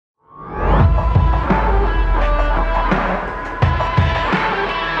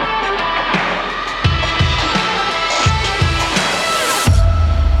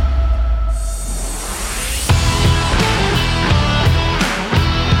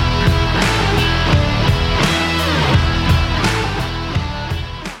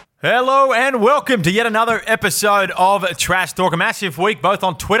Hello and welcome to yet another episode of Trash Talk. A massive week both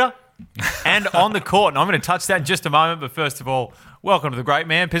on Twitter and on the court. And I'm going to touch that in just a moment. But first of all, welcome to the great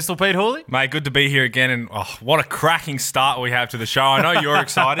man, Pistol Pete Hooley. Mate, good to be here again. And what a cracking start we have to the show. I know you're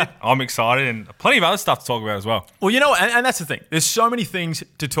excited. I'm excited. And plenty of other stuff to talk about as well. Well, you know, and that's the thing. There's so many things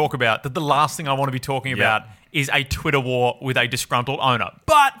to talk about that the last thing I want to be talking about is a Twitter war with a disgruntled owner.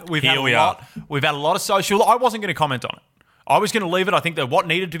 But we've had a lot of social. I wasn't going to comment on it. I was going to leave it. I think that what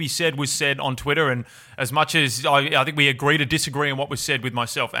needed to be said was said on Twitter, and as much as I think we agree to disagree on what was said with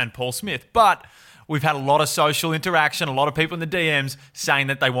myself and Paul Smith, but we've had a lot of social interaction, a lot of people in the DMs saying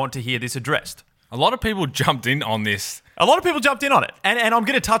that they want to hear this addressed. A lot of people jumped in on this. A lot of people jumped in on it. And I'm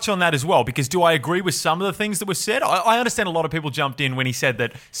going to touch on that as well, because do I agree with some of the things that were said? I understand a lot of people jumped in when he said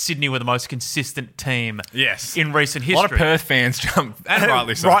that Sydney were the most consistent team in recent history. A lot of Perth fans jumped, and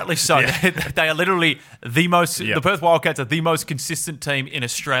rightly so. Rightly so. Yeah. They are literally the most, the Perth Wildcats are the most consistent team in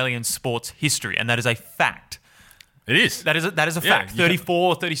Australian sports history, and that is a fact. It is. That is a fact.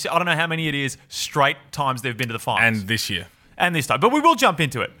 34, 36, I don't know how many it is, straight times they've been to the finals. And this year. And this time. But we will jump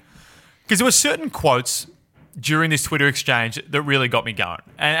into it. Because there were certain quotes during this Twitter exchange that really got me going.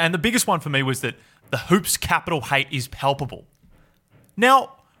 And the biggest one for me was that the Hoops capital hate is palpable.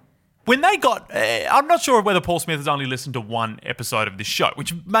 Now, when they got... I'm not sure whether Paul Smith has only listened to one episode of this show,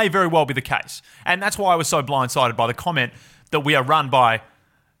 which may very well be the case. And that's why I was so blindsided by the comment that we are run by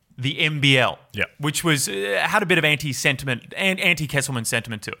the NBL, which was had a bit of anti-sentiment, anti-Kesselman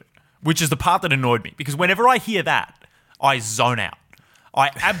sentiment to it, which is the part that annoyed me. Because whenever I hear that, I zone out. I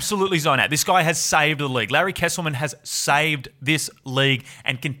absolutely zone out. This guy has saved the league. Larry Kesselman has saved this league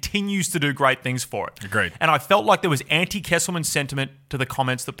and continues to do great things for it. Agreed. And I felt like there was anti-Kesselman sentiment to the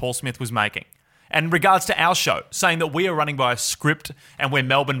comments that Paul Smith was making. And in regards to our show, saying that we are running by a script and we're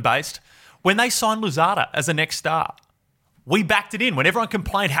Melbourne-based, when they signed Luzada as a next star, we backed it in. When everyone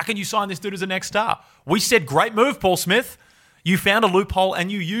complained, how can you sign this dude as a next star? We said, great move, Paul Smith. You found a loophole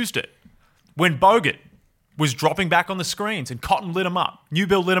and you used it. When Bogut was dropping back on the screens and Cotton lit him up.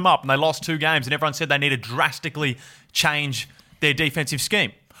 NBL lit him up and they lost 2 games and everyone said they need to drastically change their defensive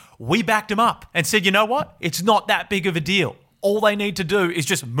scheme. We backed him up and said, you know what? It's not that big of a deal. All they need to do is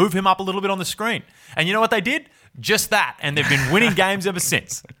just move him up a little bit on the screen. And you know what they did? Just that. And they've been winning games ever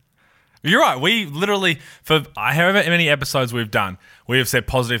since. You're right. We literally, for however many episodes we've done, we have said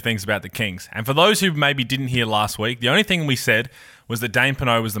positive things about the Kings. And for those who maybe didn't hear last week, the only thing we said was that Dane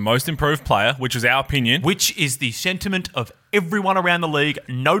Pineau was the most improved player, which was our opinion. Which is the sentiment of everyone around the league.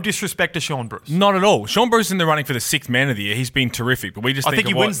 No disrespect to Sean Bruce. Not at all. Sean Bruce is in the running for the 6th man of the year. He's been terrific. But we just think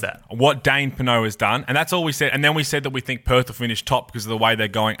he wins that. What Dane Pineau has done. And that's all we said. And then we said that we think Perth will finish top because of the way they're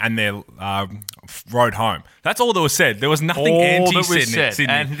going and their road home. That's all that was said. There was nothing anti-Sydney.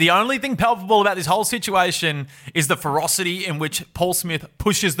 And the only thing palpable about this whole situation is the ferocity in which Paul Smith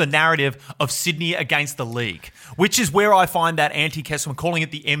pushes the narrative of Sydney against the league, which is where I find that anti-Kesselman, calling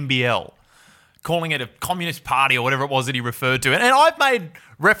it the NBL, calling it a communist party or whatever it was that he referred to. And I've made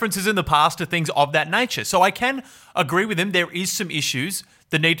references in the past to things of that nature. So I can agree with him. There is some issues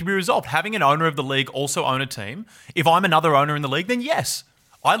that need to be resolved. Having an owner of the league also own a team. If I'm another owner in the league, then yes.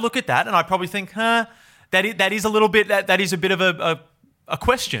 I look at that and I probably think, that is a little bit, that is a bit of a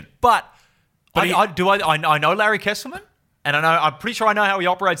question. But I know Larry Kesselman. And I'm pretty sure I know how he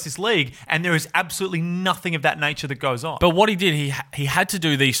operates this league, and there is absolutely nothing of that nature that goes on. But what he did, he had to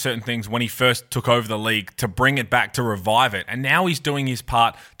do these certain things when he first took over the league to bring it back, to revive it. And now he's doing his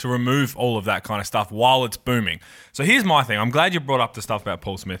part to remove all of that kind of stuff while it's booming. So here's my thing. I'm glad you brought up the stuff about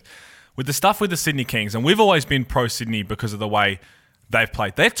Paul Smith. With the stuff with the Sydney Kings, and we've always been pro-Sydney because of the way they've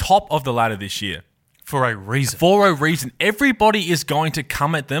played. They're top of the ladder this year. For a reason. For a reason. Everybody is going to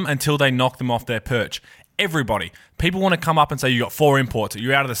come at them until they knock them off their perch. Everybody. People want to come up and say, you got 4 imports,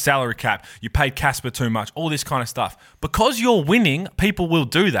 you're out of the salary cap, you paid Casper too much, all this kind of stuff. Because you're winning, people will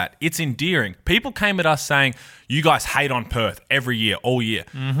do that. It's endearing. People came at us saying, you guys hate on Perth every year, all year.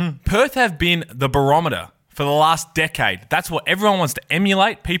 Mm-hmm. Perth have been the barometer for the last decade. That's what everyone wants to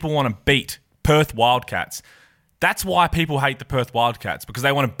emulate. People want to beat Perth Wildcats. That's why people hate the Perth Wildcats, because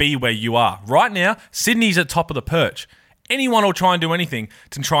they want to be where you are. Right now, Sydney's at top of the perch. Anyone will try and do anything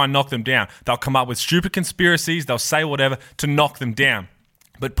to try and knock them down. They'll come up with stupid conspiracies. They'll say whatever to knock them down.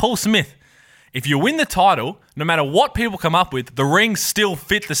 But Paul Smith, if you win the title, no matter what people come up with, the rings still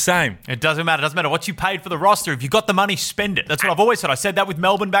fit the same. It doesn't matter. It doesn't matter what you paid for the roster. If you got the money, spend it. That's what I've always said. I said that with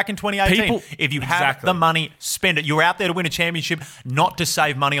Melbourne back in 2018. If you have the money, spend it. You're out there to win a championship, not to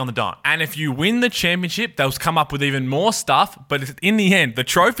save money on the dime. And if you win the championship, they'll come up with even more stuff. But in the end, the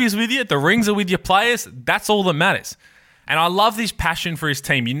trophy's with you, the rings are with your players. That's all that matters. And I love this passion for his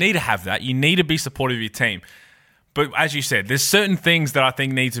team. You need to have that. You need to be supportive of your team. But as you said, there's certain things that I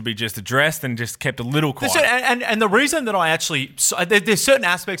think need to be just addressed and just kept a little quiet. And the reason that I actually... There's certain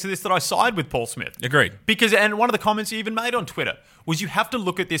aspects of this that I side with Paul Smith. Agreed. And one of the comments you even made on Twitter was you have to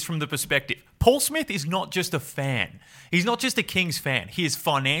look at this from the perspective. Paul Smith is not just a fan. He's not just a Kings fan. He is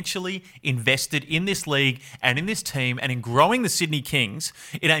financially invested in this league and in this team and in growing the Sydney Kings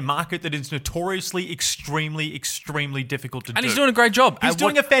in a market that is notoriously extremely, extremely difficult to do. And he's doing a great job. He's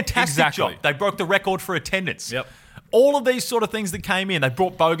doing a fantastic job. They broke the record for attendance. Yep. All of these sort of things that came in, they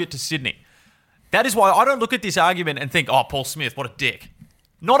brought Bogut to Sydney. That is why I don't look at this argument and think, oh, Paul Smith, what a dick.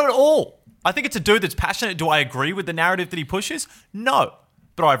 Not at all. I think it's a dude that's passionate. Do I agree with the narrative that he pushes? No.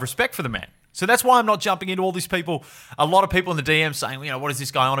 But I have respect for the man. So that's why I'm not jumping into all these people, a lot of people in the DM saying, what is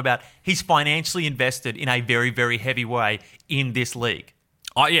this guy on about? He's financially invested in a very, very heavy way in this league.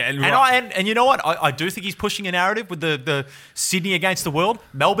 Oh, yeah. And you know what? I do think he's pushing a narrative with the Sydney against the world.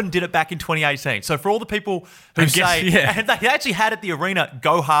 Melbourne did it back in 2018. So for all the people who and they actually had at the arena,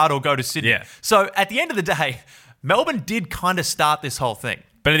 go hard or go to Sydney. Yeah. So at the end of the day, Melbourne did kind of start this whole thing.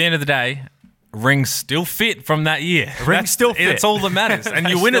 But at the end of the day, rings still fit from that year. Rings still fit. It's all that matters. And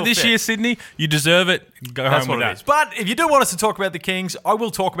you win it this year, Sydney. You deserve it. Go home with that. But if you do want us to talk about the Kings, I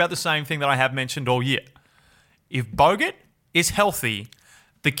will talk about the same thing that I have mentioned all year. If Bogut is healthy,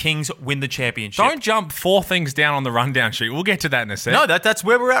 the Kings win the championship. Don't jump 4 things down on the rundown sheet. We'll get to that in a second. No, that's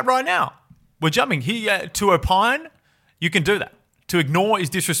where we're at right now. We're jumping here to opine. You can do that. To ignore is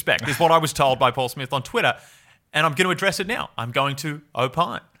disrespect, is what I was told by Paul Smith on Twitter. And I'm going to address it now. I'm going to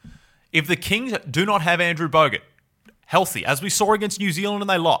opine. If the Kings do not have Andrew Bogut healthy, as we saw against New Zealand and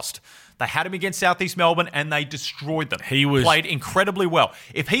they lost, they had him against Southeast Melbourne and they destroyed them. He played incredibly well.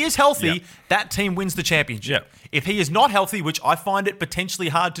 If he is healthy, that team wins the championship. If he is not healthy, which I find it potentially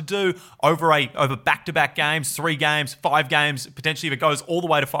hard to do over back-to-back games, 3 games, 5 games, potentially if it goes all the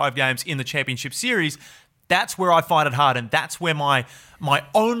way to 5 games in the championship series, that's where I find it hard, and that's where my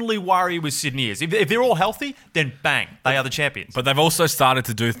only worry with Sydney is. If they're all healthy, then bang, they are the champions. But they've also started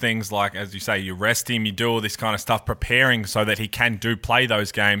to do things like, as you say, you rest him, you do all this kind of stuff, preparing so that he can play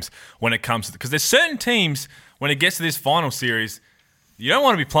those games when it comes to... Because there's certain teams, when it gets to this final series, you don't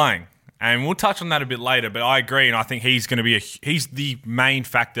want to be playing. And we'll touch on that a bit later, but I agree, and I think he's going to be he's the main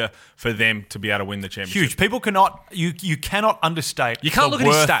factor for them to be able to win the championship. Huge. People cannot you cannot understate. You can't look at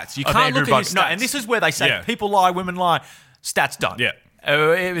his stats. You can't look at his stats. No, and this is where they say people lie, women lie. Stats don't. Yeah.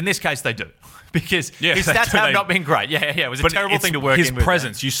 In this case, they do. Because his stats have not been great. Yeah, it was a terrible thing to work in with. His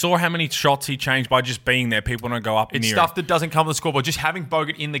presence. You saw how many shots he changed by just being there. People don't go up in the air. It's stuff that doesn't come with the scoreboard. Just having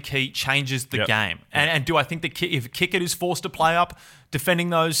Bogut in the key changes the game. And do I think that if Kickett is forced to play up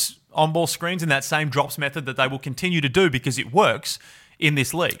defending those on-ball screens in that same drops method that they will continue to do because it works in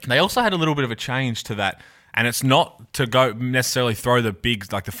this league? They also had a little bit of a change to that. And it's not to go necessarily throw the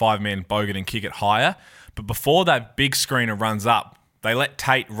bigs like the 5-man Bogut and Kickett higher. But before that big screener runs up, they let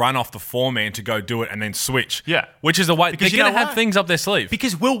Tate run off the 4-man to go do it and then switch. Yeah. Which is a way... Because they're going to have things up their sleeve.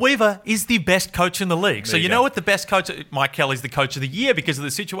 Because Will Weaver is the best coach in the league. So you know what the best coach... Mike Kelly's the coach of the year because of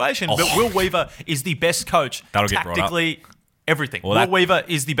the situation. But Will Weaver is the best coach tactically, everything. Will Weaver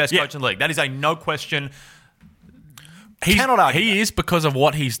is the best coach in the league. That is a no question... Cannot argue. He is because of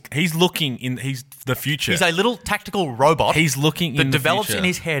what he's looking in. He's the future. He's a little tactical robot. He's looking that in the develops future. in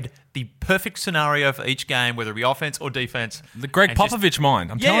his head the perfect scenario for each game, whether it be offense or defense. The Greg Popovich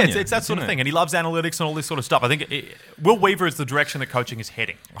mind. I'm telling you, it's that sort of thing, and he loves analytics and all this sort of stuff. I think Will Weaver is the direction that coaching is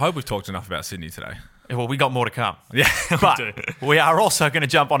heading. I hope we've talked enough about Sydney today. Well, we got more to come. Yeah, but we are also going to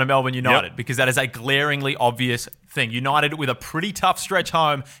jump onto Melbourne United because that is a glaringly obvious thing. United, with a pretty tough stretch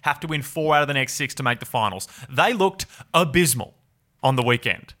home, have to win 4 out of the next 6 to make the finals. They looked abysmal on the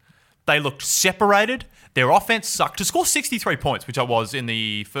weekend. They looked separated. Their offense sucked. To score 63 points, which I was in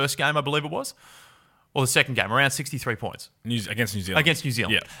the first game, I believe it was, or the second game, around 63 points. Against New Zealand. Against New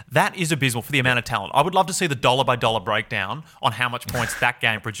Zealand. Yeah. That is abysmal for the amount of talent. I would love to see the dollar-by-dollar breakdown on how much points that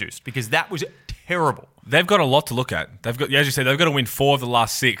game produced because that was terrible. They've got a lot to look at. They've got, as you said, they've got to win 4 of the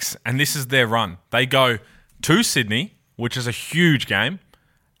last 6, and this is their run. They go to Sydney, which is a huge game.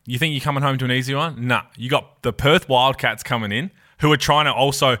 You think you're coming home to an easy one? Nah. You got the Perth Wildcats coming in, who are trying to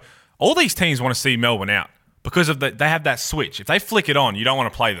also... All these teams want to see Melbourne out because of they have that switch. If they flick it on, you don't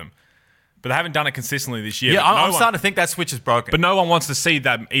want to play them. But they haven't done it consistently this year. Yeah, I'm starting to think that switch is broken. But no one wants to see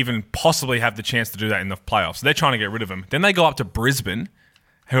them even possibly have the chance to do that in the playoffs. So they're trying to get rid of them. Then they go up to Brisbane,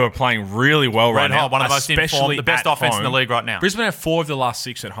 who are playing really well right now. One of the most informed, the best offense in the league right now. Brisbane have 4 of the last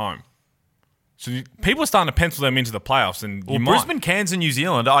 6 at home. So people are starting to pencil them into the playoffs. And Brisbane, Cairns, and New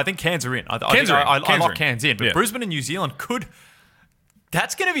Zealand, I think Cairns are in. I lock Cairns in. But Brisbane and New Zealand could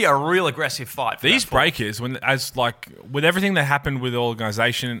That's going to be a real aggressive fight. These Breakers, with everything that happened with the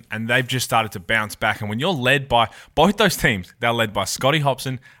organisation, and they've just started to bounce back. And when you're led by both those teams, they're led by Scotty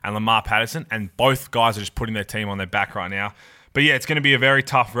Hobson and Lamar Patterson, and both guys are just putting their team on their back right now. But yeah, it's going to be a very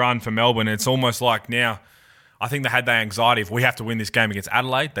tough run for Melbourne. It's almost like now, I think they had the anxiety if we have to win this game against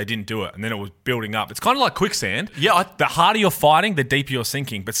Adelaide. They didn't do it, and then it was building up. It's kind of like quicksand. Yeah, the harder you're fighting, the deeper you're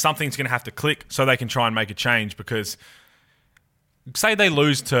sinking. But something's going to have to click so they can try and make a change because. Say they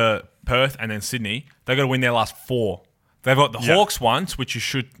lose to Perth and then Sydney, they've got to win their last 4. They've got the Hawks once, which you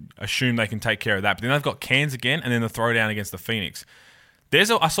should assume they can take care of that. But then they've got Cairns again, and then the throwdown against the Phoenix.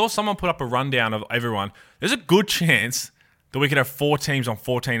 I saw someone put up a rundown of everyone. There's a good chance that we could have 4 teams on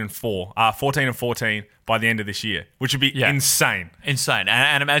 14 and 14 by the end of this year, which would be insane. Insane.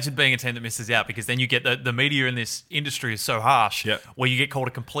 And imagine being a team that misses out, because then you get the media in this industry is so harsh where you get called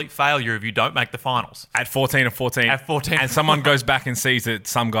a complete failure if you don't make the finals. At 14 and 14. At 14. And someone goes back and sees that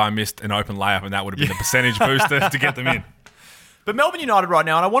some guy missed an open layup, and that would have been the percentage booster to get them in. But Melbourne United right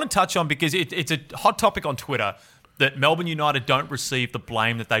now, and I want to touch on, because it's a hot topic on Twitter, that Melbourne United don't receive the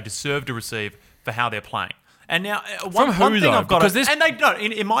blame that they deserve to receive for how they're playing. And now, one thing I've got to... And they don't.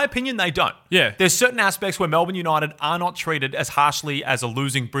 In my opinion, they don't. Yeah. There's certain aspects where Melbourne United are not treated as harshly as a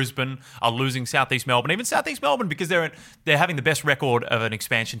losing Brisbane, a losing Southeast Melbourne, even Southeast Melbourne, because they're having the best record of an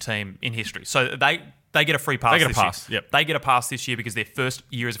expansion team in history. So they get a free pass this year. Yep. They get a pass this year because their first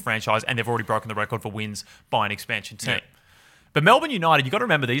year as a franchise, and they've already broken the record for wins by an expansion team. Yep. But Melbourne United, you've got to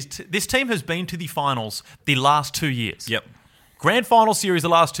remember, this team has been to the finals the last 2 years. Yep. Grand final series the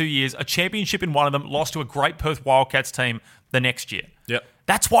last 2 years, a championship in one of them, lost to a great Perth Wildcats team the next year. Yep.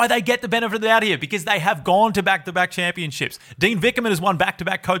 That's why they get the benefit of the doubt here, because they have gone to back-to-back championships. Dean Vickerman has won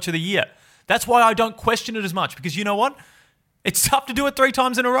back-to-back Coach of the Year. That's why I don't question it as much, because you know what? It's tough to do it 3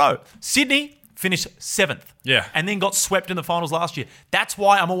 times in a row. Sydney finished 7th. Yeah. And then got swept in the finals last year. That's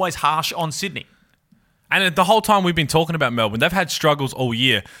why I'm always harsh on Sydney. And the whole time we've been talking about Melbourne, they've had struggles all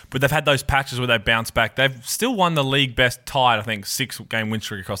year, but they've had those patches where they bounce back. They've still won the league best tied, I think, 6-game win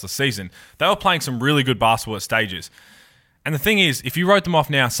streak across the season. They were playing some really good basketball at stages. And the thing is, if you wrote them off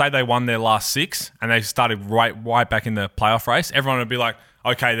now, say they won their last 6 and they started right back in the playoff race, everyone would be like,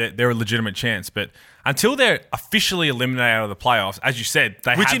 okay, they're a legitimate chance. But until they're officially eliminated out of the playoffs, as you said,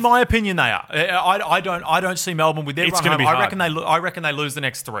 which in my opinion they are. I don't see Melbourne with their run home. I reckon they lose the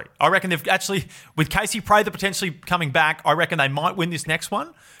next 3. I reckon they've actually, with Casey Prather potentially coming back, I reckon they might win this next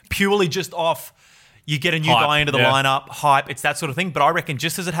one purely just off. You get a new guy into the lineup, hype, it's that sort of thing. But I reckon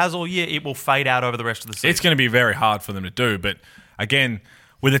just as it has all year, it will fade out over the rest of the season. It's going to be very hard for them to do. But again,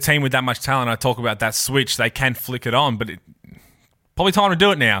 with a team with that much talent, I talk about that switch, they can flick it on, but probably time to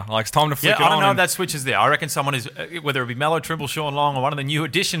do it now. Like, it's time to flick it on. I don't know if that switch is there. I reckon someone is, whether it be Mello, Trimble, Sean Long, or one of the new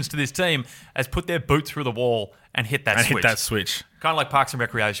additions to this team, has put their boot through the wall and hit that switch. Kind of like Parks and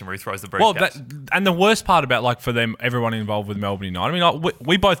Recreation where he throws the briefcase. And the worst part about, like, for them, everyone involved with Melbourne United, I mean,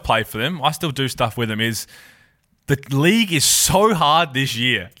 we both play for them. I still do stuff with them, is the league is so hard this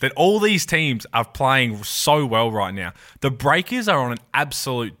year that all these teams are playing so well right now. The Breakers are on an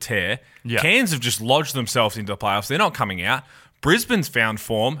absolute tear. Yeah. Cairns have just lodged themselves into the playoffs. They're not coming out. Brisbane's found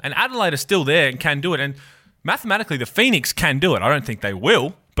form, and Adelaide are still there and can do it. And mathematically, the Phoenix can do it. I don't think they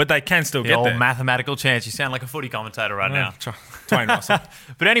will, but they can still get there. Mathematical chance. You sound like a footy commentator right now. Dwayne Russell.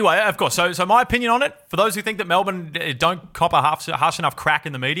 But anyway, of course, so my opinion on it, for those who think that Melbourne don't cop a harsh enough crack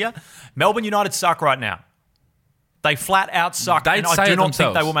in the media, Melbourne United suck right now. They flat out suck, and I do not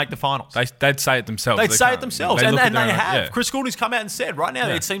think they will make the finals. They'd say it themselves. They'd say it themselves, and they have. Yeah. Chris Goulding's come out and said, right now,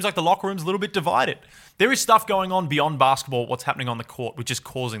 it seems like the locker room's a little bit divided. There is stuff going on beyond basketball, what's happening on the court, which is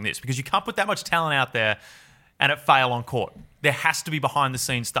causing this, because you can't put that much talent out there and it fail on court. There has to be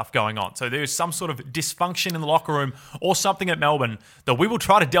behind-the-scenes stuff going on. So there is some sort of dysfunction in the locker room or something at Melbourne that we will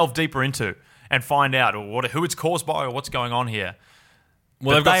try to delve deeper into and find out who it's caused by or what's going on here.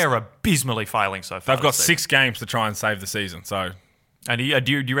 Well, they are abysmally failing so far. They've got 6 games to try and save the season. So, and do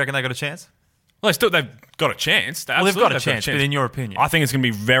you reckon they got a chance? Well, they've got a chance. They've got a chance. But in your opinion, I think it's going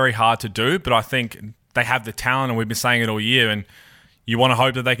to be very hard to do. But I think they have the talent, and we've been saying it all year. And you want to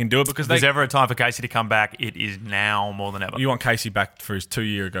hope that they can do it, because if there's ever a time for Casey to come back, it is now more than ever. You want Casey back for his 3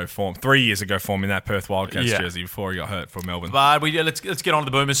 years ago form in that Perth Wildcats jersey before he got hurt for Melbourne. But let's get on to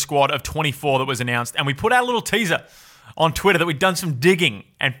the Boomers squad of 24 that was announced, and we put out a little teaser on Twitter that we'd done some digging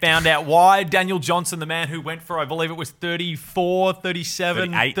and found out why Daniel Johnson, the man who went for, I believe it was 34,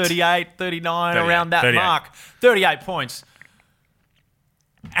 37, 38, 39, around that 38. mark, 38 points.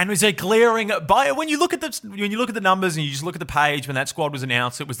 And was a glaring when you look at the numbers and you just look at the page when that squad was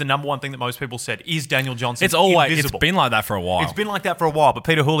announced, it was the number one thing that most people said, is Daniel Johnson invisible? It's been like that for a while. It's been like that for a while. But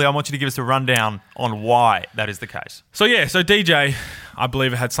Peter Hooley, I want you to give us a rundown on why that is the case. So DJ, I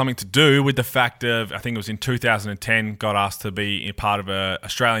believe it had something to do with the fact of, I think it was in 2010, got asked to be a part of a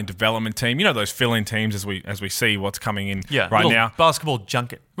Australian development team. You know, those fill-in teams as we see what's coming in right now. Basketball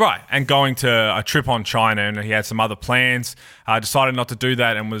junket. Right, and going to a trip on China, and he had some other plans. Decided not to do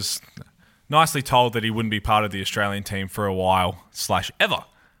that and was nicely told that he wouldn't be part of the Australian team for a while / ever.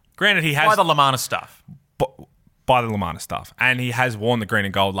 Granted, he has... By the Lamana stuff. By the Lamana stuff. And he has worn the green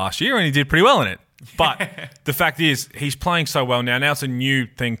and gold last year, and he did pretty well in it. But the fact is, he's playing so well now. Now it's a new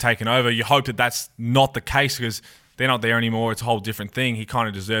thing taken over. You hope that that's not the case because they're not there anymore. It's a whole different thing. He kind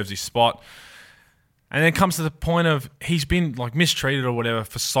of deserves his spot. And then it comes to the point of he's been like mistreated or whatever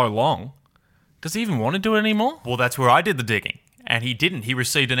for so long. Does he even want to do it anymore? Well, that's where I did the digging. And he didn't. He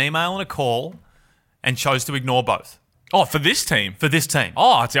received an email and a call and chose to ignore both. Oh, for this team? For this team.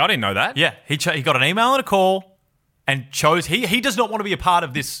 Oh, see, I didn't know that. Yeah, he got an email and a call and chose... He does not want to be a part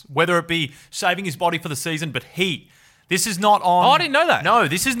of this, whether it be saving his body for the season, but this is not on... Oh, I didn't know that. No,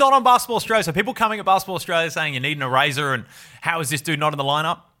 this is not on Basketball Australia. So people coming at Basketball Australia saying you need an eraser and how is this dude not in the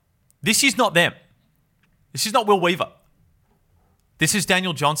lineup? This is not them. This is not Will Weaver. This is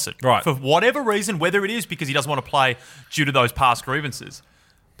Daniel Johnson. Right. For whatever reason, whether it is because he doesn't want to play due to those past grievances,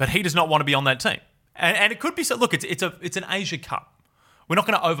 but he does not want to be on that team. And it could be so. Look, it's an Asia Cup. We're not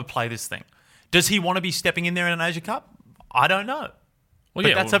going to overplay this thing. Does he want to be stepping in there in an Asia Cup? I don't know. But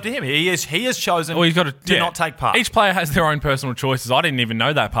that's up to him. He has chosen to not take part. Each player has their own personal choices. I didn't even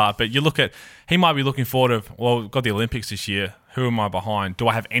know that part. But you look at, he might be looking forward of, well, we've got the Olympics this year. Who am I behind? Do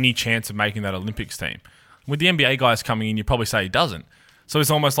I have any chance of making that Olympics team? With the NBA guys coming in, you probably say he doesn't. So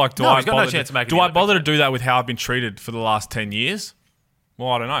it's almost like, do I bother to do that with how I've been treated for the last 10 years? Well,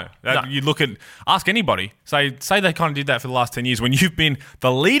 I don't know. No. You look at, ask anybody. Say they kind of did that for the last 10 years when you've been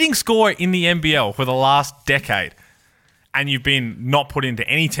the leading scorer in the NBL for the last decade and you've been not put into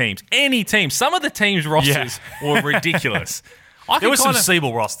any teams. Some of the teams' rosters were ridiculous. There were some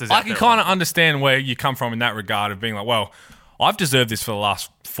Siebel rosters I can kind of understand where you come from in that regard of being like, well, I've deserved this for the last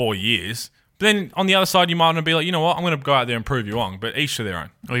 4 years. But then on the other side, you might want to be like, you know what, I'm going to go out there and prove you wrong. But each to their own.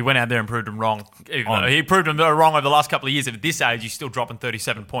 Well, he went out there and proved them wrong. He proved them wrong over the last couple of years. At this age, he's still dropping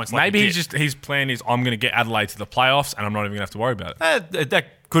 37 points. Maybe his plan is, I'm going to get Adelaide to the playoffs and I'm not even going to have to worry about it.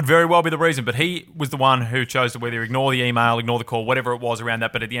 That could very well be the reason. But he was the one who chose to whether ignore the email, ignore the call, whatever it was around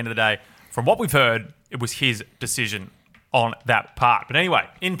that. But at the end of the day, from what we've heard, it was his decision on that part. But anyway,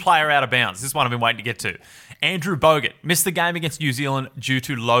 in player out of bounds. This is one I've been waiting to get to. Andrew Bogut missed the game against New Zealand due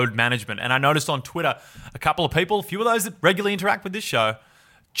to load management. And I noticed on Twitter, a couple of people, a few of those that regularly interact with this show,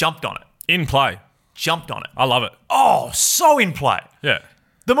 jumped on it. In play. Jumped on it. I love it. Oh, so in play. Yeah.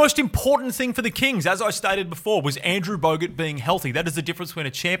 The most important thing for the Kings, as I stated before, was Andrew Bogut being healthy. That is the difference between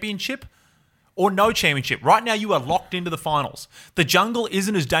a championship or no championship. Right now, you are locked into the finals. The jungle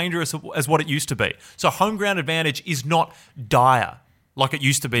isn't as dangerous as what it used to be. So home ground advantage is not dire like it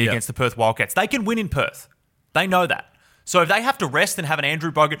used to be against the Perth Wildcats. They can win in Perth. They know that. So if they have to rest and have an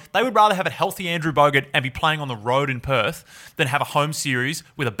Andrew Bogut, they would rather have a healthy Andrew Bogut and be playing on the road in Perth than have a home series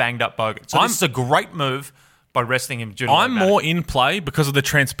with a banged-up Bogut. So this is a great move by resting him. I'm more in play because of the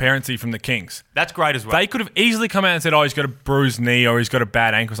transparency from the Kings. That's great as well. They could have easily come out and said, oh, he's got a bruised knee or he's got a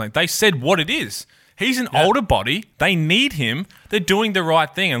bad ankle or something. They said what it is. He's an older body. They need him. They're doing the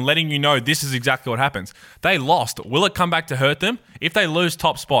right thing and letting you know this is exactly what happens. They lost. Will it come back to hurt them? If they lose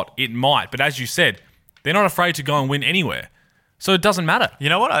top spot, it might. But as you said, they're not afraid to go and win anywhere. So it doesn't matter. You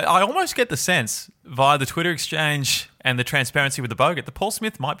know what? I almost get the sense via the Twitter exchange and the transparency with the Bogut that Paul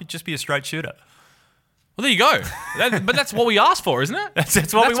Smith might just be a straight shooter. Well, there you go. But that's what we asked for, isn't it?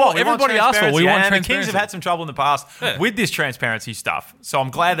 That's what we want. Everybody asked for. We want transparency. And the Kings have had some trouble in the past with this transparency stuff. So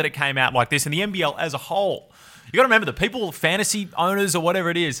I'm glad that it came out like this. And the NBL as a whole, you got to remember the people, fantasy owners or whatever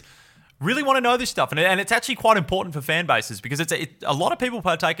it is, really want to know this stuff. And it's actually quite important for fan bases because a lot of people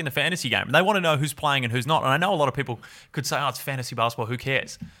partake in the fantasy game and they want to know who's playing and who's not. And I know a lot of people could say, oh, it's fantasy basketball, who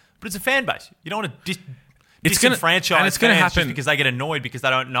cares? But it's a fan base. You don't want to disenfranchise fans just because they get annoyed because they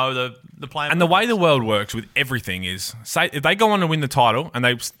don't know the player. And the way the world works with everything is, say if they go on to win the title and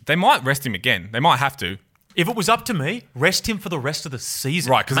they might rest him again. They might have to. If it was up to me, rest him for the rest of the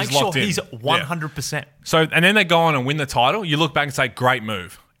season. Right, because he's locked in. Make sure he's 100%. Yeah. So, and then they go on and win the title. You look back and say, great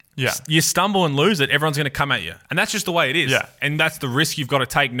move. Yeah. You stumble and lose it, everyone's going to come at you. And that's just the way it is. Yeah. And that's the risk you've got to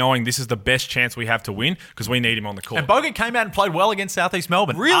take knowing this is the best chance we have to win because we need him on the court. And Bogut came out and played well against South East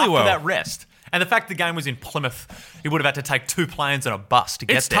Melbourne after that rest. And the fact the game was in Plymouth, he would have had to take 2 planes and a bus to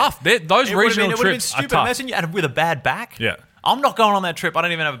get there. It's tough. Those regional trips are tough. Imagine you with a bad back. Yeah. I'm not going on that trip. I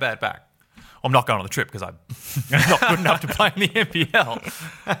don't even have a bad back. I'm not going on the trip because I'm not good enough to play in the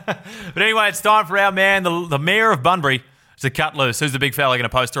NBL. But anyway, it's time for our man, the mayor of Bunbury, to cut loose. Who's the big fella going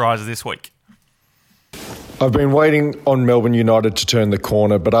to posterise this week? I've been waiting on Melbourne United to turn the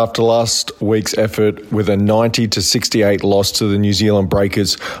corner, but after last week's effort with a 90-68 loss to the New Zealand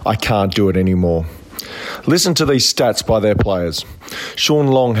Breakers, I can't do it anymore. Listen to these stats by their players. Sean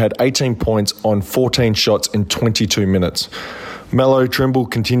Long had 18 points on 14 shots in 22 minutes. Mello Trimble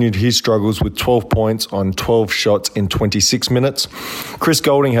continued his struggles with 12 points on 12 shots in 26 minutes. Chris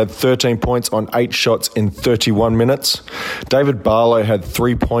Goulding had 13 points on 8 shots in 31 minutes. David Barlow had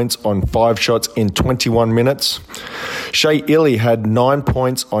 3 points on 5 shots in 21 minutes. Shea Illy had 9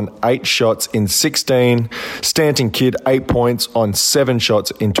 points on 8 shots in 16. Stanton Kidd 8 points on 7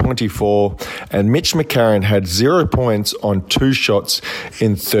 shots in 24. And Mitch McCarron had 0 points on 2 shots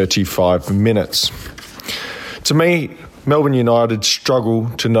in 35 minutes. To me, Melbourne United struggle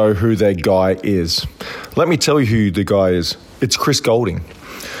to know who their guy is. Let me tell you who the guy is. It's Chris Goulding.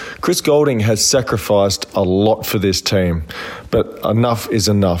 Chris Goulding has sacrificed a lot for this team, but enough is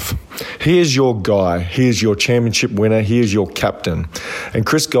enough. He is your guy. He is your championship winner. He is your captain. And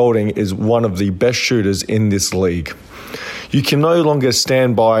Chris Goulding is one of the best shooters in this league. You can no longer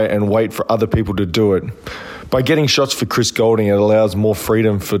stand by and wait for other people to do it. By getting shots for Chris Goulding, it allows more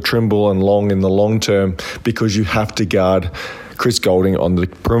freedom for Trimble and Long in the long term because you have to guard Chris Goulding on the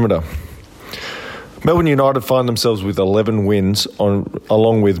perimeter. Melbourne United find themselves with 11 wins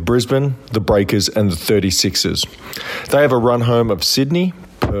along with Brisbane, the Breakers and the 36ers. They have a run home of Sydney,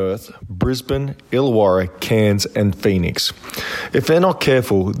 Perth, Brisbane, Illawarra, Cairns and Phoenix. If they're not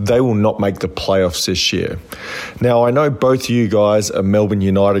careful, they will not make the playoffs this year. Now, I know both you guys are Melbourne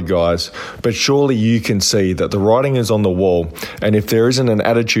United guys, but surely you can see that the writing is on the wall, and if there isn't an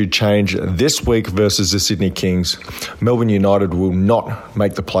attitude change this week versus the Sydney Kings, Melbourne United will not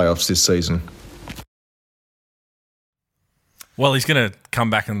make the playoffs this season. Well, he's going to come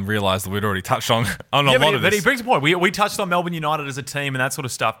back and realise that we'd already touched on a lot of this. But he brings a point. We touched on Melbourne United as a team and that sort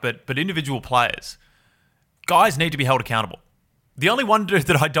of stuff, but individual players, guys need to be held accountable. The only one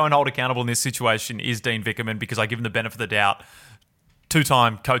that I don't hold accountable in this situation is Dean Vickerman because I give him the benefit of the doubt.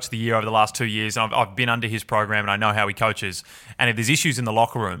 2-time Coach of the Year over the last 2 years, and I've been under his program and I know how he coaches. And if there's issues in the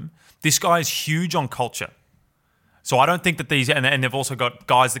locker room, this guy is huge on culture. So I don't think that these... And they've also got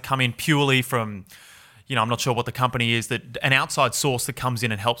guys that come in purely from... I'm not sure what the company is, that an outside source that comes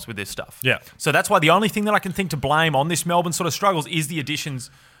in and helps with this stuff. Yeah. So that's why the only thing that I can think to blame on this Melbourne sort of struggles is the additions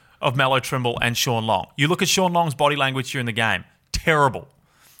of Mello Trimble and Sean Long. You look at Sean Long's body language during the game, terrible.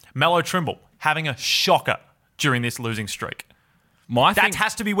 Mello Trimble having a shocker during this losing streak. That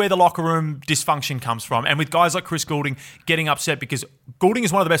has to be where the locker room dysfunction comes from. And with guys like Chris Goulding getting upset because Goulding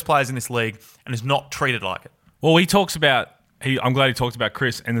is one of the best players in this league and is not treated like it. Well, he talks about... I'm glad he talked about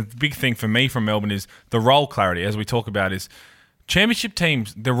Chris. And the big thing for me from Melbourne is the role clarity, as we talk about, is championship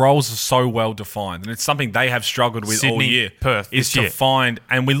teams, their roles are so well defined. And it's something they have struggled with Sydney, all year. Perth, is to find,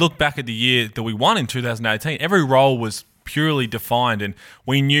 and we look back at the year that we won in 2018, every role was purely defined. And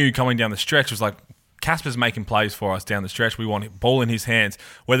we knew coming down the stretch, it was like, Casper's making plays for us down the stretch. We want ball in his hands.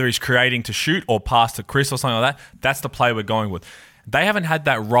 Whether he's creating to shoot or pass to Chris or something like that, that's the play we're going with. They haven't had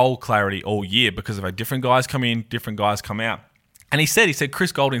that role clarity all year because of different guys come in, different guys come out. And he said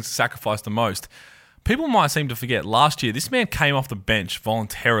Chris Goulding's sacrificed the most. People might seem to forget, last year, this man came off the bench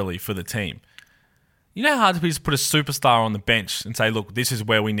voluntarily for the team. You know how hard it is to put a superstar on the bench and say, look, this is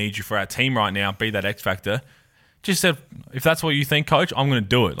where we need you for our team right now, be that X factor. Just said, if that's what you think, coach, I'm going to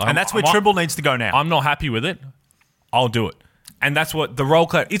do it. And that's where Trimble needs to go now. I'm not happy with it. I'll do it. And that's what the role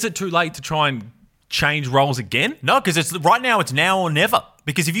clarity... Is it too late to try and change roles again? No, because right now it's now or never.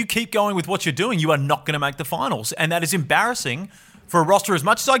 Because if you keep going with what you're doing, you are not going to make the finals. And that is embarrassing for a roster. As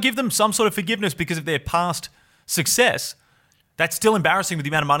much as I give them some sort of forgiveness because of their past success, that's still embarrassing with the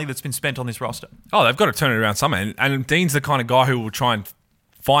amount of money that's been spent on this roster. Oh, they've got to turn it around somehow. And Dean's the kind of guy who will try and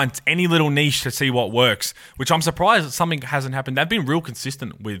find any little niche to see what works, which I'm surprised that something hasn't happened. They've been real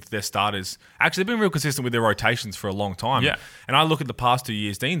consistent with their starters. Actually, they've been real consistent with their rotations for a long time. Yeah. And I look at the past 2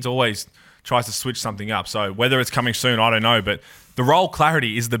 years, Dean's always tries to switch something up. So whether it's coming soon, I don't know. But the role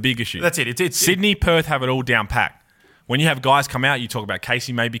clarity is the big issue. That's it. It's Sydney, Perth have it all down packed. When you have guys come out, you talk about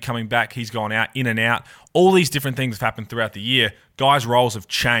Casey maybe coming back. He's gone out, in and out. All these different things have happened throughout the year. Guys' roles have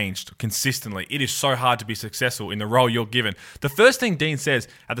changed consistently. It is so hard to be successful in the role you're given. The first thing Dean says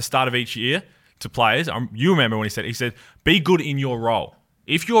at the start of each year to players, you remember when he said, be good in your role.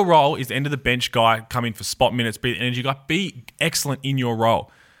 If your role is the end of the bench guy, come in for spot minutes, be the energy guy, be excellent in your role.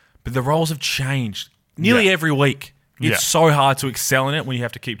 But the roles have changed nearly every week. It's so hard to excel in it when you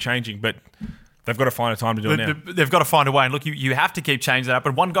have to keep changing, but they've got to find a time to do it now. They've got to find a way. And look, you have to keep changing that up.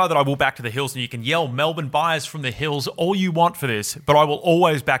 But one guy that I will back to the hills, and you can yell Melbourne bias from the hills all you want for this, but I will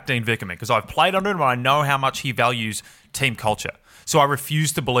always back Dean Vickerman because I've played under him and I know how much he values team culture. So I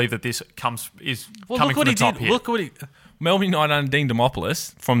refuse to believe that this coming from the top here. Look what he Melbourne United under Dean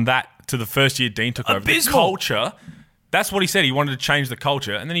Demopoulos, from that to the first year Dean took over. The culture, that's what he said. He wanted to change the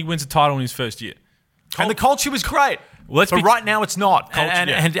culture, and then he wins a title in his first year. And the culture was great. But right now it's not.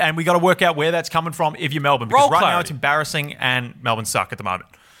 And we got to work out where that's coming from if you're Melbourne. Because right now it's embarrassing and Melbourne suck at the moment.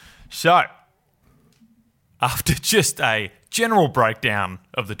 So, after just a general breakdown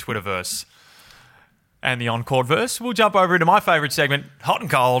of the Twitterverse and the on-court verse, we'll jump over into my favourite segment, Hot and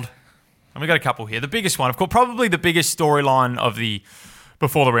Cold. And we've got a couple here. The biggest one, of course, probably the biggest storyline of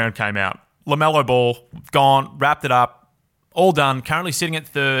before the round came out. LaMelo Ball, gone, wrapped it up, all done. Currently sitting at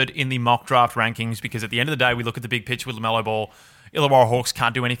third in the mock draft rankings because at the end of the day, we look at the big picture with LaMelo Ball. Illawarra Hawks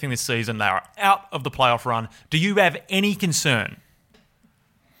can't do anything this season. They are out of the playoff run. Do you have any concern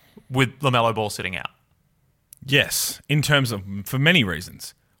with LaMelo Ball sitting out? Yes, in terms of, for many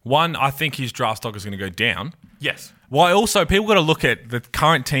reasons. One, I think his draft stock is going to go down. Yes. Well, also, people got to look at the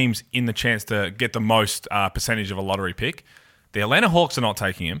current teams in the chance to get the most percentage of a lottery pick. The Atlanta Hawks are not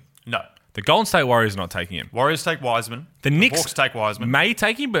taking him. No. The Golden State Warriors are not taking him. Warriors take Wiseman. The Knicks Hawks take Wiseman. May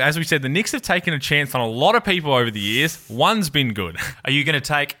take him, but as we said, the Knicks have taken a chance on a lot of people over the years. One's been good. Are you going to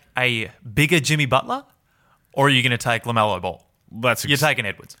take a bigger Jimmy Butler, or are you going to take LaMelo Ball? You're taking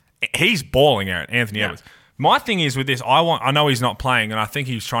Edwards. He's balling out, Anthony Edwards. My thing is with this, I know he's not playing, and I think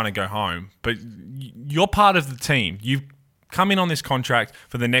he's trying to go home, but you're part of the team. You've come in on this contract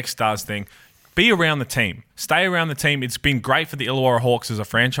for the next stars thing. Be around the team. Stay around the team. It's been great for the Illawarra Hawks as a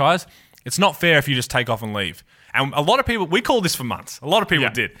franchise. It's not fair if you just take off and leave. And a lot of people, we called this for months. A lot of people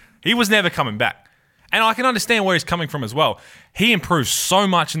did. He was never coming back. And I can understand where he's coming from as well. He improved so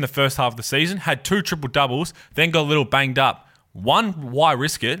much in the first half of the season, had 2 triple-doubles, then got a little banged up. One, why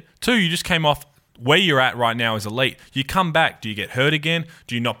risk it? 2, you just came off where you're at right now as elite. You come back, do you get hurt again?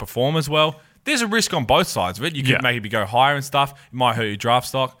 Do you not perform as well? There's a risk on both sides of it. You could maybe go higher and stuff. It might hurt your draft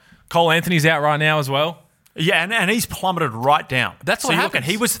stock. Cole Anthony's out right now as well. Yeah, and he's plummeted right down. That's what happens.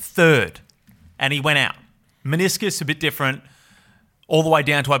 He was third, and he went out. Meniscus, a bit different, all the way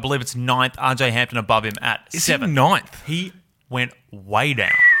down to, I believe it's 9th. RJ Hampton above him at 7th. 9th? He went way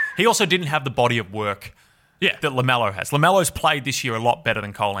down. He also didn't have the body of work that LaMelo has. LaMelo's played this year a lot better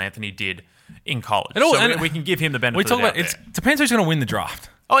than Cole Anthony did in college. We can give him the benefit of the doubt. It depends who's going to win the draft.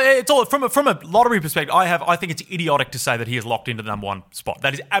 Oh, it's all from a lottery perspective. I think it's idiotic to say that he is locked into the number 1 spot.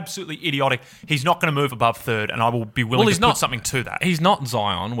 That is absolutely idiotic. He's not going to move above 3rd, and I will be willing to put something to that. He's not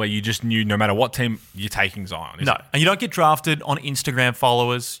Zion, where you just knew no matter what team you're taking Zion. No, and you don't get drafted on Instagram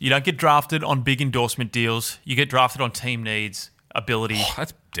followers. You don't get drafted on big endorsement deals. You get drafted on team needs, ability. Oh,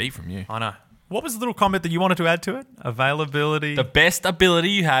 that's deep from you. I know. What was the little comment that you wanted to add to it? Availability. The best ability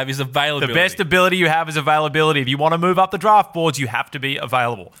you have is availability. The best ability you have is availability. If you want to move up the draft boards, you have to be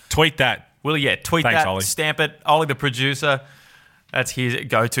available. Tweet that. Tweet Thanks, that. Ollie. Stamp it. Ollie, the producer. That's his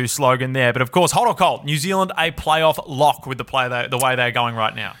go-to slogan there. But of course, hot or cold, New Zealand a playoff lock with the way they're going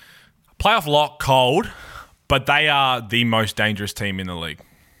right now. Playoff lock, cold, but they are the most dangerous team in the league.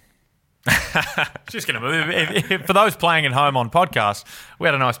 Just going to move. For those playing at home on podcast, we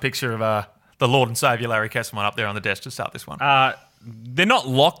had a nice picture of the Lord and Saviour Larry Kesselman up there on the desk to start this one. They're not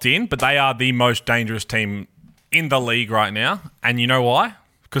locked in, but they are the most dangerous team in the league right now. And you know why?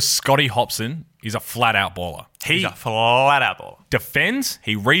 Because Scotty Hopson is a flat-out baller. He's a flat-out baller. Defends,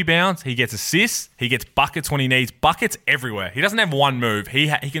 he rebounds, he gets assists, he gets buckets when he needs, buckets everywhere. He doesn't have one move. He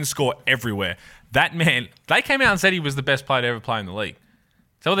can score everywhere. That man, they came out and said he was the best player to ever play in the league.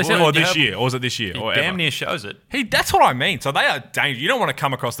 Is that what they said? Or this year? Or was it this year? Or damn near shows it. That's what I mean. So they are dangerous. You don't want to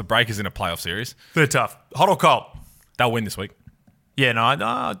come across the Breakers in a playoff series. They're tough. Hot or cold? They'll win this week. Yeah, no,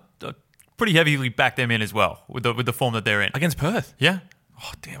 I pretty heavily back them in as well with the form that they're in. Against Perth? Yeah.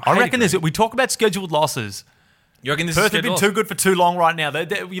 Oh, damn. I reckon we talk about scheduled losses. You reckon this Perth is have been too good for too long right now.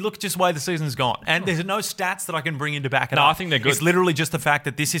 You look at just the way the season's gone. And there's no stats that I can bring in to back it up. No, I think they're good. It's literally just the fact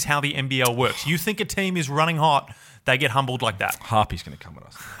that this is how the NBL works. You think a team is running hot, they get humbled like that. Harpy's going to come at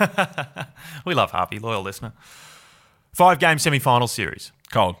us. We love Harpy, loyal listener. 5-game semi-final series.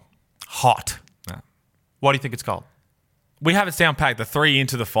 Cold. Hot. No. Why do you think it's cold? We have it down packed. The 3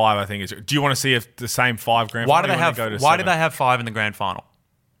 into the 5, I think. Do you want to see if the same 5 grand final? Why do they have 5 in the grand final?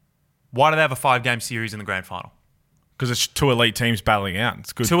 Why do they have a 5-game series in the grand final? Because it's 2 elite teams battling out.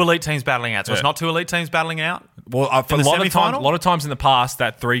 It's good. 2 elite teams battling out. So it's not 2 elite teams battling out? Well, for a lot of times in the past,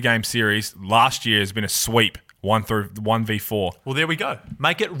 that 3-game series last year has been a sweep, 1v4. Well, there we go.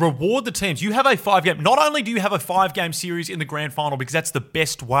 Make it reward the teams. You have a 5-game. Not only do you have a 5-game series in the grand final because that's the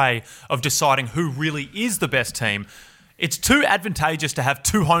best way of deciding who really is the best team. It's too advantageous to have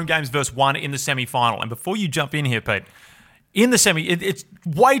 2 home games versus 1 in the semi-final. And before you jump in here, Pete, in the it's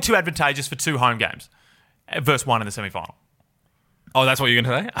way too advantageous for 2 home games versus 1 in the semi-final. Oh, that's what you're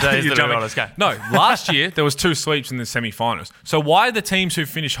going to say? That is You're the jumping- honest game. No, last year there was 2 sweeps in the semi-finals. So why are the teams who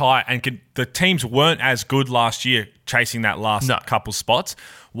finish high and the teams weren't as good last year chasing that last couple spots?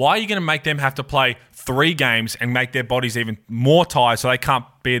 Why are you going to make them have to play 3 games and make their bodies even more tired so they can't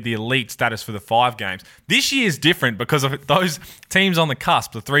be the elite status for the 5 games? This year is different because of those teams on the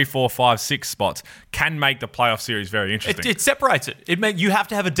cusp, the 3, 4, 5, 6 spots, can make the playoff series very interesting. It separates it. You have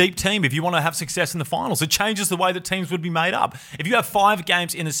to have a deep team if you want to have success in the finals. It changes the way that teams would be made up. If you have 5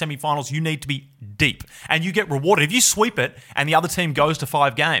 games in the semi-finals, you need to be deep and you get rewarded. If you sweep it and the other team goes to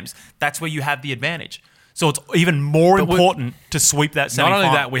 5 games, that's where you have the advantage. So it's even more important to sweep that semi-final. Not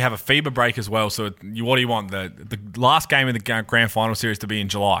only that, we have a FIBA break as well. So what do you want? The last game of the grand final series to be in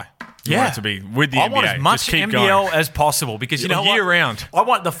July. You want it to be with the NBA. I want as much NBL going. as possible because you know year what? round. I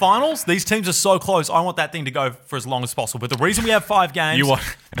want the finals. These teams are so close. I want that thing to go for as long as possible. But the reason we have 5 games,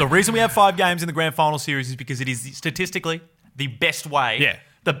 the reason we have 5 games in the grand final series is because it is statistically the best way. Yeah.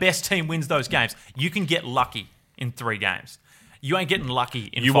 The best team wins those games. You can get lucky in 3 games. You ain't getting lucky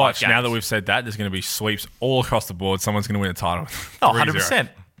in 5 You watch, games. now that we've said that, there's going to be sweeps all across the board. Someone's going to win a title. Oh, 3-0. 100%.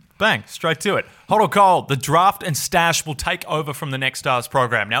 Bang, straight to it. Hot or cold, the draft and stash will take over from the Next Stars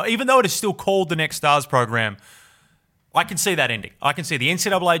program. Now, even though it is still called the Next Stars program, I can see that ending. I can see the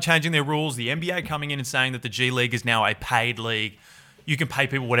NCAA changing their rules, the NBA coming in and saying that the G League is now a paid league. You can pay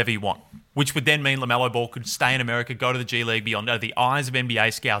people whatever you want, which would then mean LaMelo Ball could stay in America, go to the G League, be under the eyes of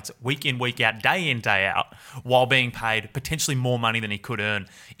NBA scouts week in, week out, day in, day out, while being paid potentially more money than he could earn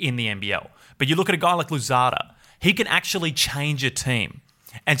in the NBL. But you look at a guy like Luzada, he can actually change a team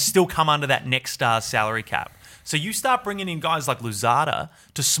and still come under that Next Stars salary cap. So you start bringing in guys like Luzada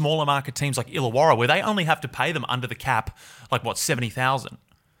to smaller market teams like Illawarra, where they only have to pay them under the cap, like what, $70,000,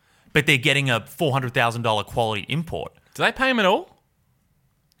 but they're getting a $400,000 quality import. Do they pay him at all?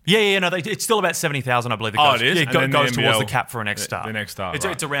 Yeah, no, it's still about $70,000, I believe. It is? Yeah, And then goes the towards NBL, the cap for a Next Star. The Next Star, It's,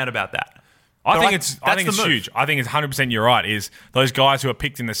 right. it's around about that. I But think that's it's the move. huge. I think it's 100% you're right, is those guys who are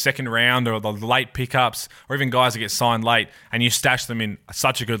picked in the second round or the late pickups or even guys that get signed late and you stash them in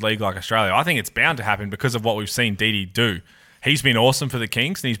such a good league like Australia. I think it's bound to happen because of what we've seen Didi do. He's been awesome for the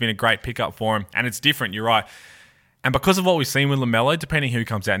Kings and he's been a great pickup for him, and it's different, you're right. And because of what we've seen with LaMelo, depending who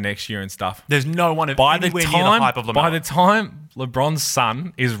comes out next year and stuff, There's no one anywhere near the hype of LaMelo. by the time LeBron's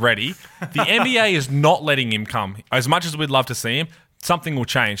son is ready, the NBA is not letting him come. As much as we'd love to see him, something will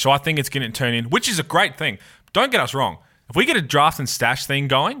change. So I think it's going to turn in, which is a great thing. Don't get us wrong. If we get a draft and stash thing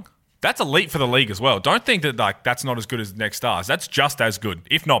going, that's elite for the league as well. Don't think that that's not as good as Next Stars. That's just as good,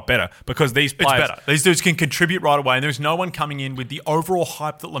 if not better, because these players... It's better. These dudes can contribute right away, and there's no one coming in with the overall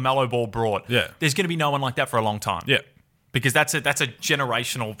hype that LaMelo Ball brought. Yeah. There's going to be no one like that for a long time. Yeah. Because that's a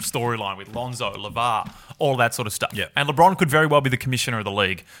generational storyline with Lonzo, LeVar, all that sort of stuff. Yeah. And LeBron could very well be the commissioner of the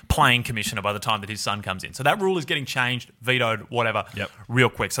league, playing commissioner by the time that his son comes in. So that rule is getting changed, vetoed, whatever, real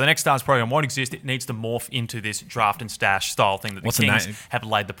quick. So the Next Stars program won't exist. It needs to morph into this draft and stash style thing that the Kings have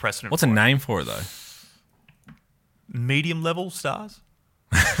laid the precedent What's for. a name for it, though? Medium level stars?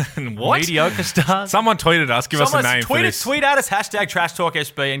 What? Mediocre stars? Someone tweeted us. Give us a name for this. Tweet at us,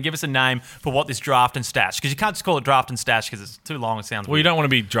 #TrashTalkSB, and give us a name for what this draft and stash. Because you can't just call it draft and stash because it's too long. It sounds Well, you weird. don't want to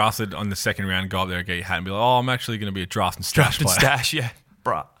be drafted on the second round, go up there and get your hat and be like, oh, I'm actually going to be a draft and stash Draft and player. stash, yeah.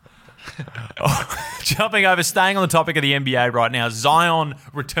 Bruh. Jumping over, staying on the topic of the NBA right now, Zion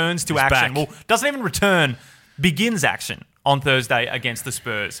returns to action. back. Well, doesn't even return, begins action on Thursday against the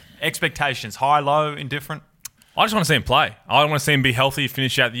Spurs. Expectations, high, low, indifferent? I just want to see him play. I want to see him be healthy,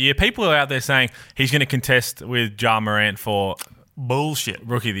 finish out the year. People are out there saying he's going to contest with Ja Morant for Bullshit.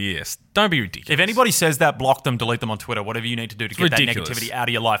 Rookie of the Year. Don't be ridiculous. If anybody says that, block them, delete them on Twitter, whatever you need to do to get ridiculous. that negativity out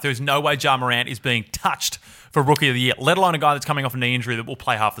of your life. There's no way Ja Morant is being touched for Rookie of the Year, let alone a guy that's coming off a knee injury that will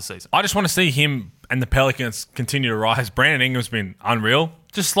play half the season. I just want to see him and the Pelicans continue to rise. Brandon Ingram's been unreal.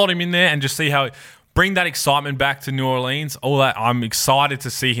 Just slot him in there and just see how... Bring that excitement back to New Orleans. All that. I'm excited to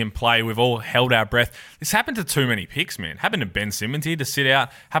see him play. We've all held our breath. This happened to too many picks, man. Happened to Ben Simmons here to sit out.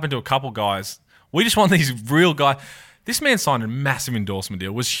 Happened to a couple guys. We just want these real guys. This man signed a massive endorsement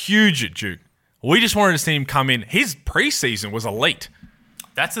deal. Was huge at Duke. We just wanted to see him come in. His preseason was elite.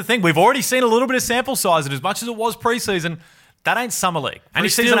 That's the thing. We've already seen a little bit of sample size, and as much as it was preseason, that ain't summer league. And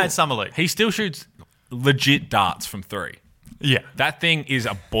Preseason ain't summer league. He still shoots legit darts from three. Yeah. That thing is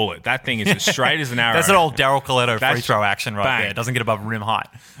a bullet. That thing is as straight as an arrow. That's an old Daryl Coletto That's free throw action right bang. there. It doesn't get above rim height.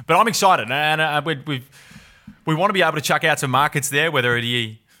 But I'm excited. And we want to be able to chuck out some markets there, whether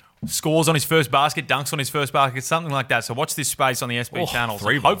he scores on his first basket, dunks on his first basket, something like that. So watch this space on the SB channels.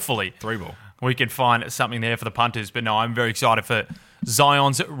 Hopefully, three ball. We can find something there for the punters. But no, I'm very excited for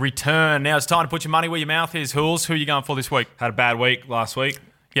Zion's return. Now it's time to put your money where your mouth is. Hools, who are you going for this week? Had a bad week last week.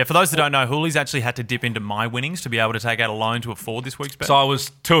 Yeah, for those that don't know, Hooley's actually had to dip into my winnings to be able to take out a loan to afford this week's bet. So I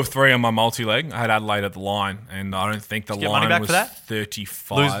was 2 of 3 on my multi-leg. I had Adelaide at the line, and I don't think the Did you get line money back was for that?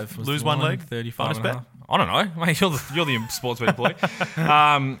 35. Lose one leg? 35 Honest and a bet? half. I don't know. Mate, you're the sports bet boy.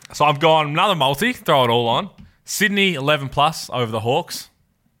 So I've gone another multi, throw it all on. Sydney 11 plus over the Hawks.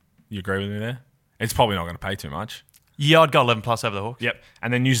 You agree with me there? It's probably not going to pay too much. Yeah, I'd go 11 plus over the Hawks. Yep.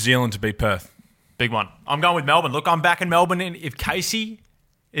 And then New Zealand to beat Perth. Big one. I'm going with Melbourne. Look, I'm back in Melbourne, and if Casey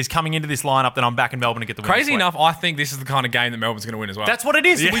is coming into this lineup, then I'm back in Melbourne to get the win. Crazy enough, I think this is the kind of game that Melbourne's going to win as well. That's what it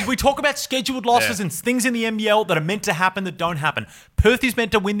is. Yeah. We talk about scheduled losses and things in the NBL that are meant to happen that don't happen. Perth is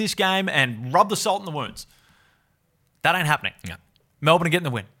meant to win this game and rub the salt in the wounds. That ain't happening. Yeah. Melbourne are getting the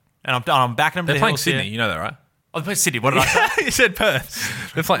win. And I'm backing them to They're the playing hills Sydney. here. You know that, right? Oh, they play Sydney. What did I say? You said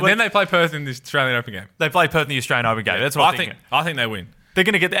Perth. Then they play Perth in the Australian Open game. They play Perth in the Australian Open game. That's what I think they win. They're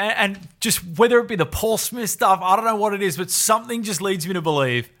going to get there. And just whether it be the Paul Smith stuff, I don't know what it is, but something just leads me to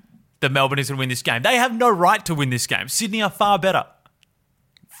believe that Melbourne is going to win this game. They have no right to win this game. Sydney are far better.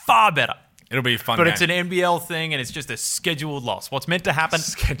 Far better. It'll be a fun But game. it's an NBL thing, and it's just a scheduled loss. What's meant to happen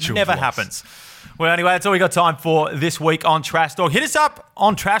Scheduled never loss. happens. Well, anyway, that's all we got time for this week on Trash Talk. Hit us up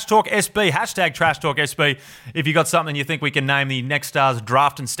on Trash Talk SB, hashtag Trash Talk SB, if you got something you think we can name the Next Stars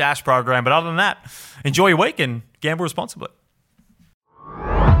Draft and Stash program. But other than that, enjoy your week and gamble responsibly.